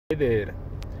Hey there,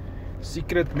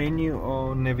 secret menu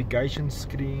or navigation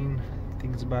screen. I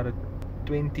think it's about a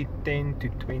 2010 to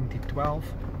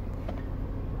 2012.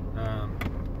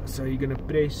 So you're gonna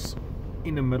press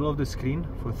in the middle of the screen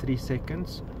for 3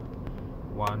 seconds.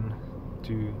 1,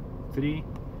 2, 3,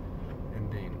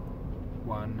 and then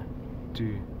 1,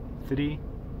 2, 3.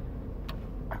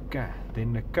 Okay,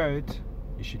 then the code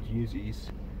you should use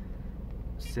is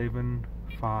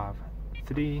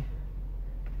 753.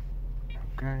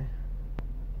 Okay,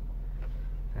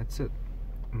 that's it.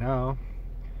 Now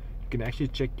you can actually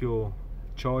check your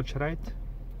charge rate.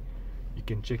 You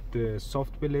can check the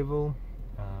software level.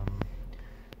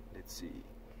 Let's see,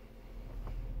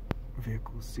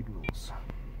 vehicle signals.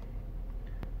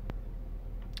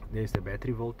 There's the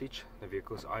battery voltage. The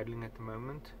vehicle is idling at the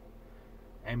moment.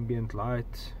 Ambient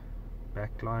light,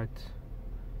 backlight.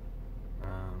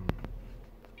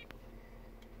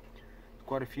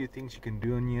 Quite a few things you can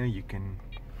do on here. You can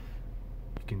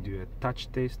do a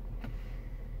touch test.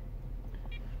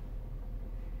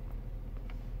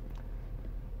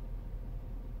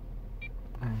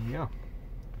 And yeah,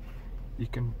 you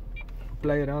can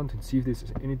play around and see if there's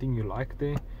anything you like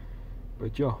there.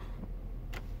 But yeah,